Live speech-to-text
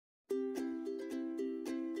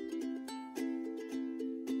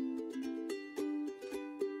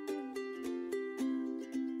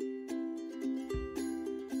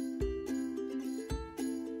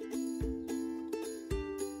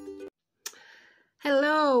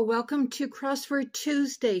Hello, welcome to Crossword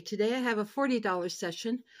Tuesday. Today I have a $40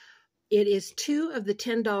 session. It is 2 of the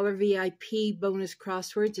 $10 VIP bonus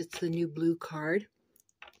crosswords. It's the new blue card.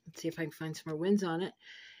 Let's see if I can find some more wins on it.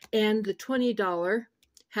 And the $20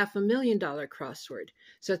 $500,000 crossword.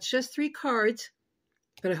 So it's just 3 cards,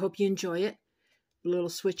 but I hope you enjoy it. A little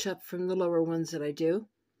switch up from the lower ones that I do.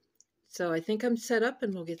 So I think I'm set up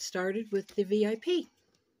and we'll get started with the VIP.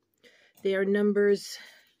 They are numbers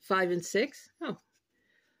 5 and 6. Oh,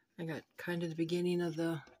 I got kind of the beginning of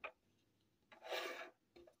the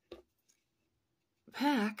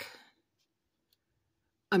pack.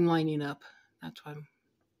 I'm lining up. That's why I'm...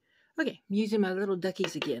 Okay, I'm using my little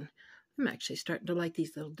duckies again. I'm actually starting to like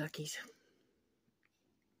these little duckies.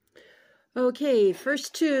 Okay,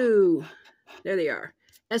 first 2. There they are.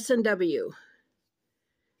 S and W.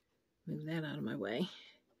 Move that out of my way.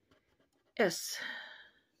 S.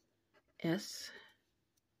 S.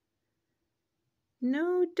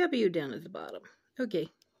 No W down at the bottom. Okay.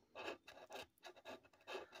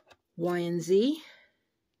 Y and Z.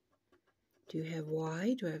 Do you have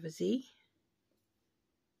Y? Do I have a Z?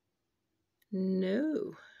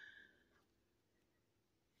 No.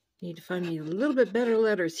 Need to find me a little bit better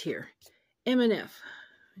letters here. M and F.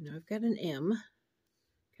 I know I've got an M.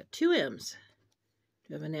 Got 2 M's.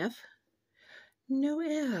 Do I have an F? No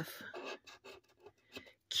F.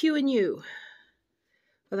 Q and U.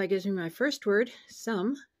 Well, that gives me my first word,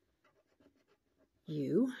 some.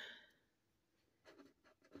 U.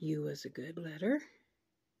 U is a good letter.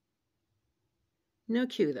 No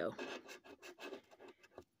Q, though.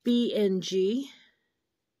 B and G.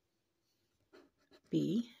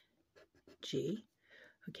 B. G.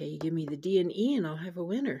 Okay, you give me the D and E and I'll have a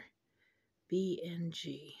winner. B and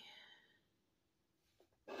G.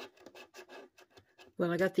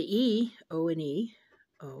 Well, I got the E, O and E.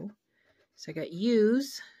 O. So I got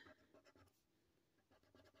U's.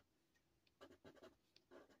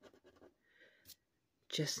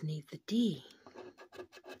 Just need the D.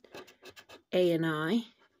 A and I.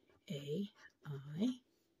 A, I.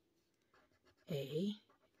 A,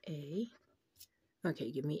 A.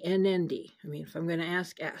 Okay, give me N and D. I mean, if I'm going to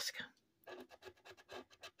ask, ask.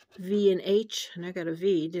 V and H. And I got a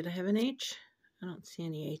V. Did I have an H? I don't see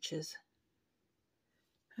any H's.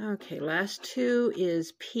 Okay, last 2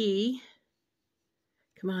 is P.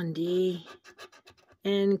 Come on, D.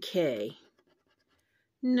 And K.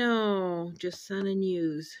 No, just sun and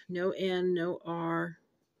U's. No N, no R.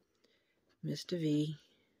 Missed a V.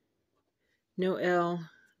 No L,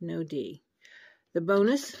 no D. The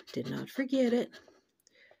bonus, did not forget it.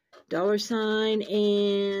 $sign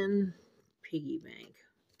and piggy bank.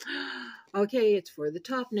 Okay, it's for the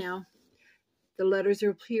top now. The letters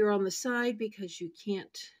are here on the side because you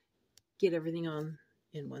can't get everything on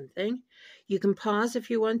in one thing. You can pause if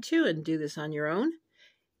you want to and do this on your own.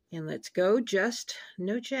 And let's go, just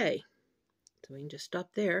no J. So we can just stop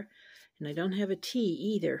there. And I don't have a T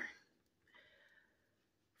either.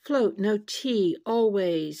 Float, no T,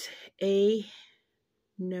 always. A,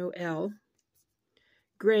 no L.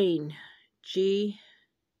 Grain, G,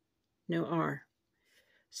 no R.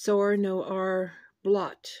 Soar, no R.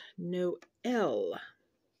 Blot, no L.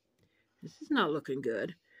 This is not looking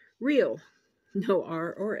good. Real, no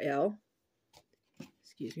R or L.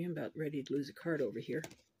 Excuse me, I'm about ready to lose a card over here.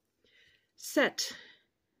 Set,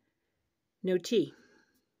 no T.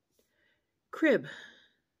 Crib,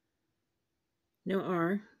 no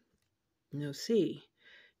R, no C.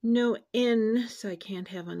 No N, so I can't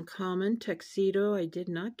have uncommon. Tuxedo, I did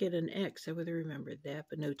not get an X. I would have remembered that,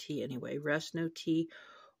 but no T anyway. Rest, no T.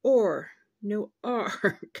 Or, no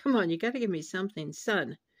R. Come on, you got to give me something.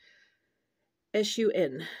 Sun.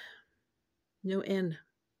 S-U-N. No N.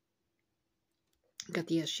 Got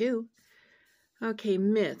the S-U. Okay,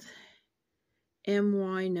 myth.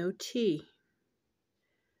 M-Y, no T.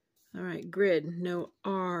 All right, grid, no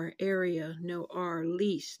R. Area, no R.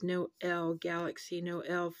 Lease, no L. Galaxy, no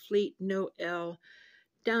L. Fleet, no L.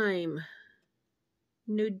 Dime,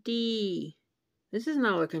 no D. This is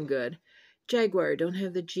not looking good. Jaguar, don't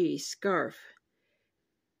have the G. Scarf,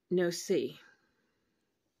 no C.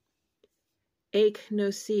 Ache, no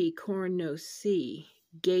C. Corn, no C.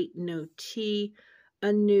 Gate, no T.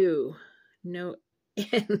 Anew, no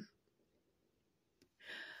N.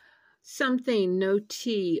 Something, no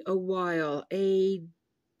T. A while, A,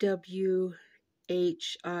 W,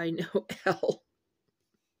 H, I, no L.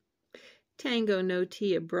 Tango, no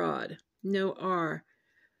T. Abroad, no R.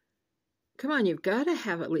 Come on, you've got to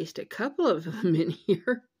have at least a couple of them in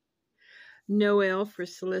here. No L for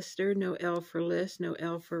solicitor, no L for list, no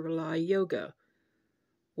L for rely. Yoga,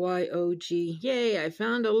 Y-O-G. Yay, I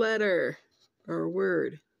found a letter or a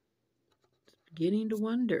word. Beginning to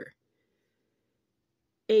wonder.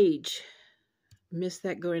 Age. Missed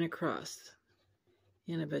that going across.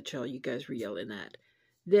 And I bet y'all you guys were yelling that.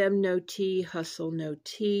 Them, no T. Hustle, no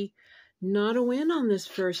T. Not a win on this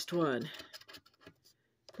first one.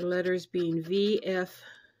 The letters being V, F,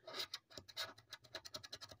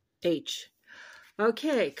 H.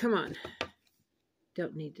 Okay, come on.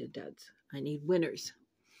 Don't need the duds. I need winners.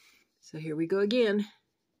 So here we go again.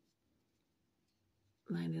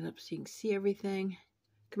 Line it up so you can see everything.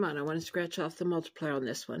 Come on, I want to scratch off the multiplier on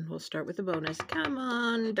this one. We'll start with the bonus. Come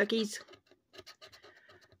on, duckies.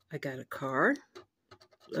 I got a car.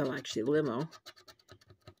 Well, actually, limo.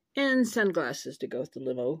 And sunglasses to go with the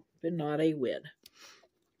limo, but not a win.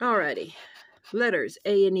 Alrighty. Letters,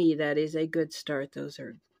 A and E. That is a good start. Those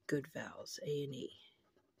are good vowels, A and E.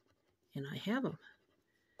 And I have them.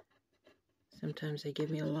 Sometimes they give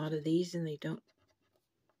me a lot of these and they don't.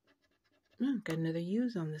 Oh, got another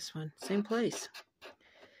U's on this one. Same place.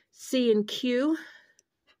 C and Q.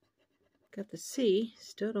 Got the C.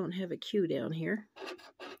 Still don't have a Q down here.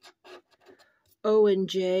 O and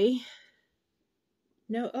J.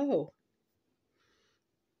 No O.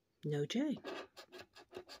 No J.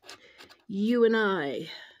 U and I.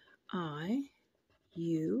 I.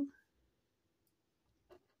 U.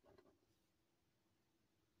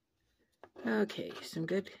 Okay, some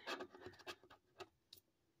good.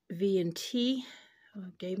 V and T.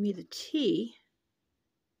 Oh, gave me the T.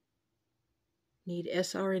 Need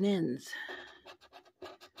S, R, and N's.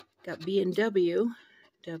 Got B and W.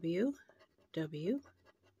 W. W.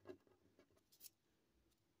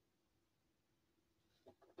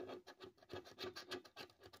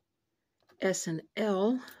 S and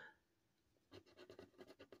L.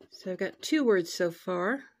 So I've got 2 words so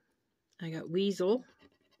far. I got weasel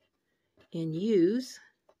and use.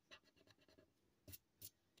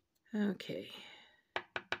 Okay.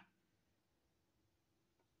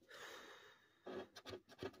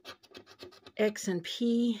 X and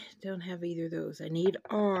P, don't have either of those. I need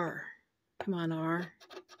R. Come on, R.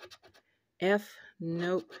 F,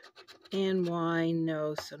 nope. And Y,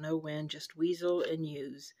 no. So no win, just weasel and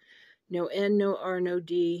use. No N, no R, no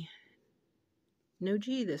D. No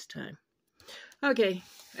G this time. Okay,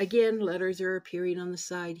 again, letters are appearing on the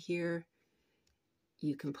side here.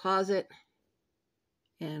 You can pause it,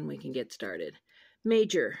 and we can get started.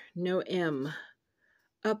 Major, no M.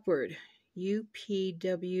 Upward, U, P,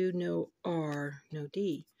 W, no R, no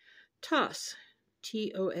D. Toss,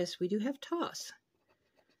 T-O-S, we do have toss.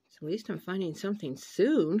 So at least I'm finding something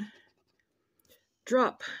soon.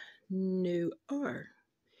 Drop, no R.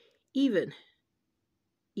 Even,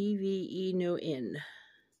 E-V-E, no N.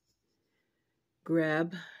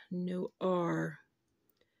 Grab, no R.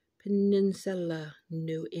 Peninsula,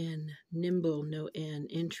 no N. Nimble, no N.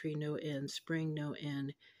 Entry, no N. Spring, no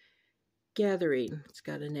N. Gathering, it's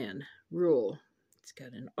got an N. Rule, it's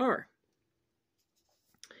got an R.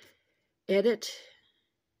 Edit,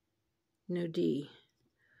 no D.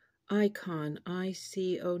 Icon,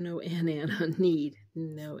 I-C-O, no N. Need,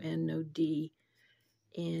 no N, no D.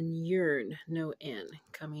 And yearn, no N.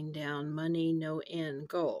 Coming down, money, no N.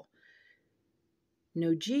 Goal,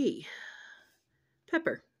 no G.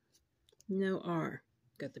 Pepper, no R.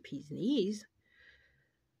 Got the P's and E's.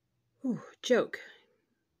 Ooh, joke.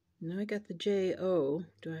 No, I got the J-O.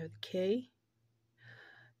 Do I have the K?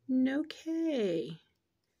 No K.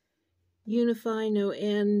 Unify, no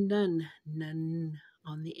N. None. None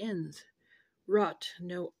on the ends. Rot,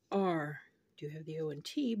 no R. Do have the O and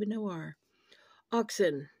T, but no R.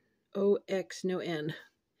 Oxen, O-X, no N.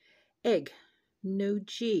 Egg, no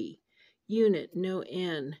G. Unit, no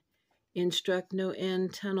N. Instruct, no N.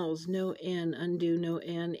 Tunnels, no N. Undo, no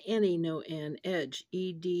N. Any, no N. Edge,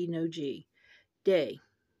 E-D, no G. Day,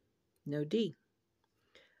 no D.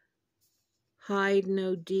 Hide,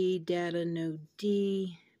 no D. Data, no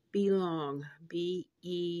D. Belong,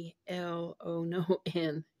 B-E-L-O, no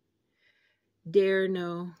N. Dare,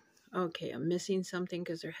 no. Okay, I'm missing something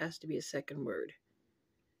because there has to be a second word.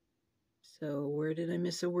 So where did I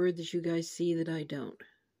miss a word that you guys see that I don't?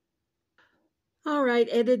 All right,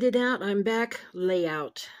 edit it out. I'm back.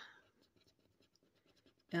 Layout.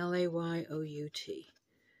 L-A-Y-O-U-T.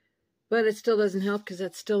 But it still doesn't help because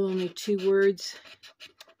that's still only 2 words.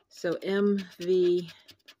 So M-V-Y.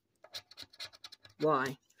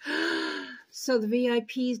 So the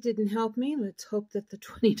VIPs didn't help me. Let's hope that the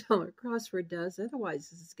 $20 crossword does. Otherwise,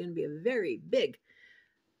 this is going to be a very big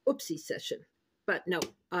oopsie session. But no,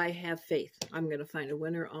 I have faith. I'm going to find a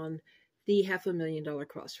winner on the $500,000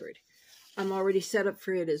 crossword. I'm already set up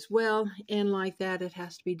for it as well. And like that, it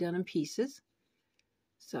has to be done in pieces.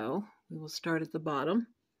 So we will start at the bottom.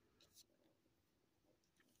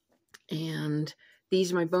 And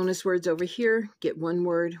these are my bonus words over here. Get one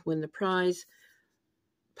word, win the prize.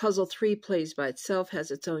 Puzzle 3 plays by itself,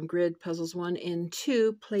 has its own grid. Puzzles 1 and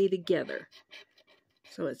 2 play together.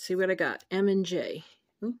 So let's see what I got. M and J.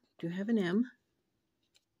 Oh, do I have an M?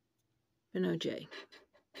 But no J.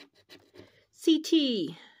 C,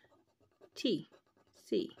 T. T.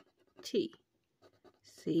 C. T.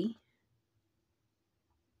 C.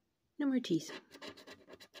 No more T's.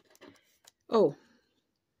 Oh.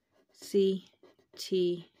 C.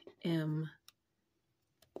 T. M.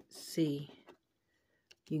 C.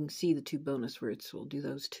 You can see the two bonus words, so we'll do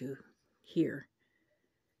those two here.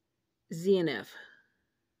 Z and F.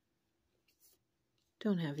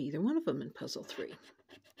 Don't have either one of them in puzzle 3.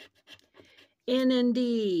 N and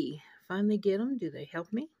D. Finally get them. Do they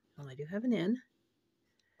help me? Well, I do have an N.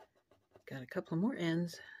 Got a couple more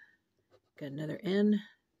N's. Got another N.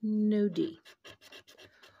 No D.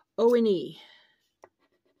 O and E.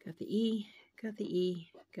 Got the E. Got the E.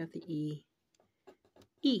 Got the E.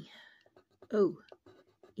 E. O.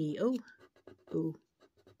 E. O. O.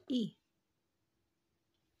 E.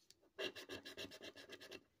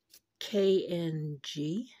 K and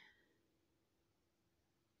G.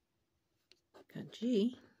 Got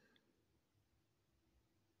G.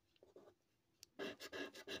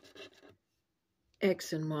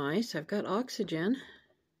 X and Y. So I've got oxygen.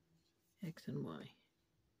 X and Y.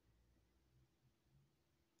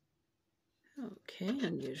 Okay,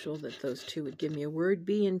 unusual that those two would give me a word.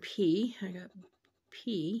 B and P. I got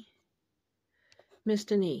P.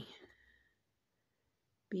 Missed an E.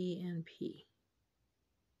 B and P.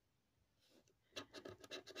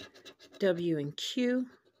 W and Q.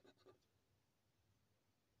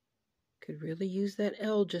 Could really use that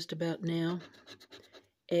L just about now.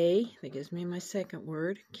 A, that gives me my second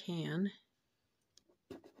word, can.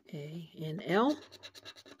 A and L.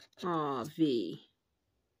 Aw, V.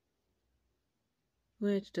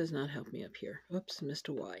 Which does not help me up here. Oops, missed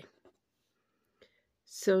a Y.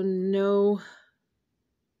 So no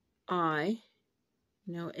I,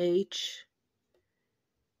 no H,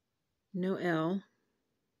 no L,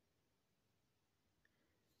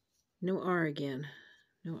 no R again.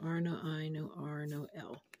 No R, no I, no R, no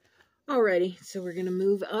L. Alrighty, so we're going to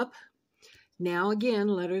move up. Now again,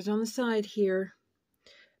 letters on the side here.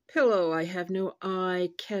 Pillow, I have no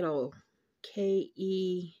I. Kettle,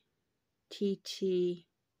 K-E-T-T,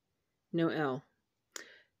 no L.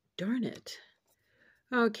 Darn it.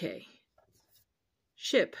 Okay.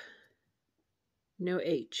 Ship, no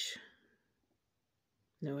H.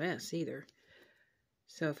 No S either.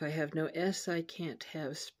 So if I have no S, I can't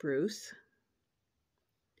have spruce.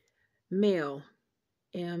 Male,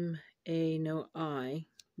 M-A, no I,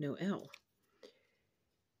 no L.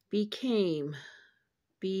 Became,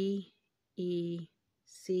 B-E-C-A.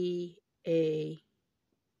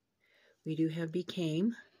 We do have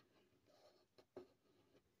became.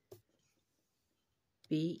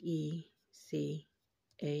 B-E-C-A-M-E,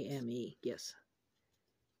 yes.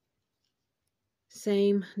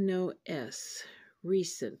 Same, no S.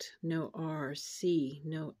 Recent, no R. C,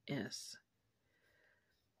 no S.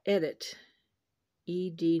 Edit,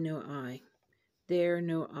 E-D, no I. There,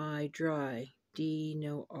 no I. Dry, D,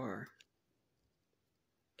 no R.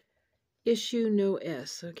 Issue, no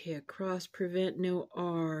S. Okay, across, prevent, no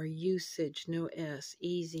R. Usage, no S.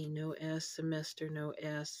 Easy, no S. Semester, no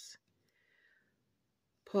S.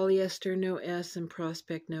 Polyester, no S. And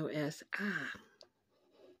prospect, no S. Ah.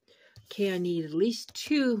 Okay, I need at least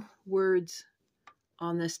 2 words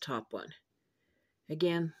on this top one.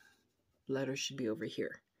 Again, letters should be over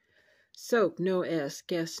here. Soap, no S.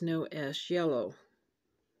 Guess, no S. Yellow,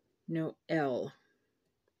 no L.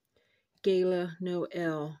 Gala, no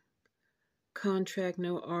L. Contract,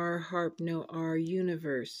 no R. Harp, no R.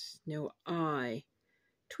 Universe, no I.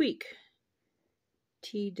 Tweak,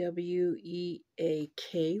 T-W-E-A-K.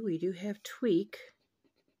 We do have tweak.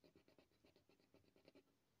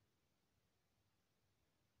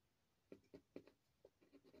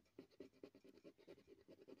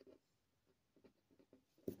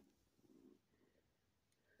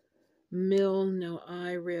 Mill, no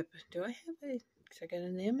I. Rip. Do I have a... I got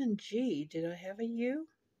an M and G. Did I have a U?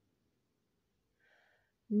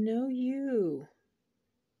 No U.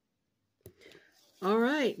 All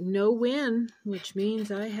right, no win, which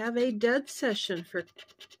means I have a dud session for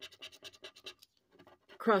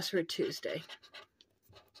Crossword Tuesday.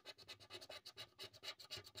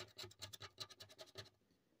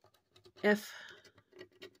 F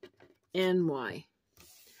N Y.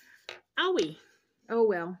 Owie. Oh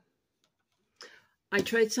well. I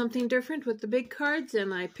tried something different with the big cards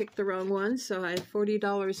and I picked the wrong one, so I have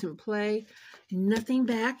 $40 in play. Nothing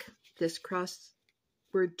back. This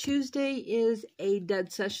Crossword Tuesday is a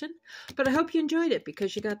dud session, but I hope you enjoyed it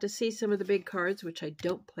because you got to see some of the big cards, which I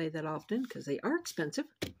don't play that often because they are expensive.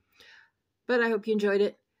 But I hope you enjoyed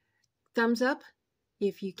it. Thumbs up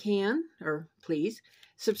if you can, or please.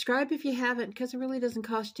 Subscribe if you haven't, because it really doesn't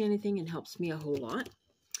cost you anything and helps me a whole lot.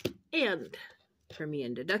 And for me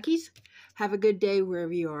and the duckies, have a good day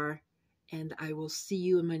wherever you are, and I will see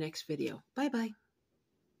you in my next video. Bye-bye.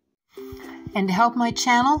 And to help my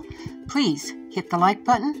channel, please hit the like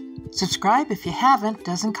button. Subscribe if you haven't.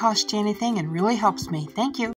 Doesn't cost you anything and really helps me. Thank you.